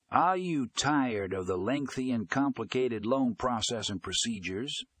Are you tired of the lengthy and complicated loan processing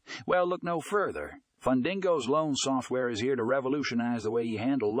procedures? Well, look no further. Fundingo's loan software is here to revolutionize the way you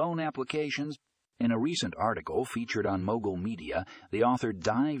handle loan applications. In a recent article featured on Mogul Media, the author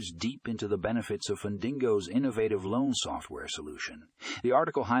dives deep into the benefits of Fundingo's innovative loan software solution. The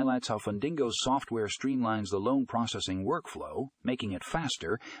article highlights how Fundingo's software streamlines the loan processing workflow, making it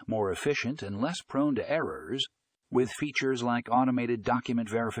faster, more efficient, and less prone to errors. With features like automated document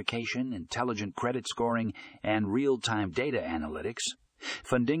verification, intelligent credit scoring, and real-time data analytics,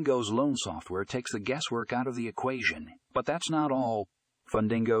 Fundingo's loan software takes the guesswork out of the equation. But that's not all.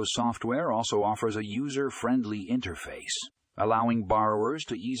 Fundingo's software also offers a user-friendly interface, allowing borrowers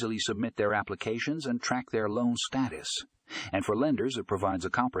to easily submit their applications and track their loan status. And for lenders, it provides a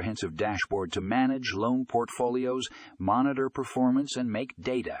comprehensive dashboard to manage loan portfolios, monitor performance, and make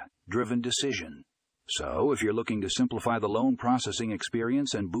data-driven decisions. So, if you're looking to simplify the loan processing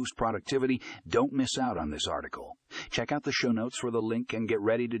experience and boost productivity, don't miss out on this article. Check out the show notes for the link and get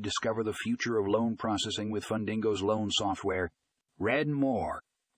ready to discover the future of loan processing with Fundingo's loan software. Read more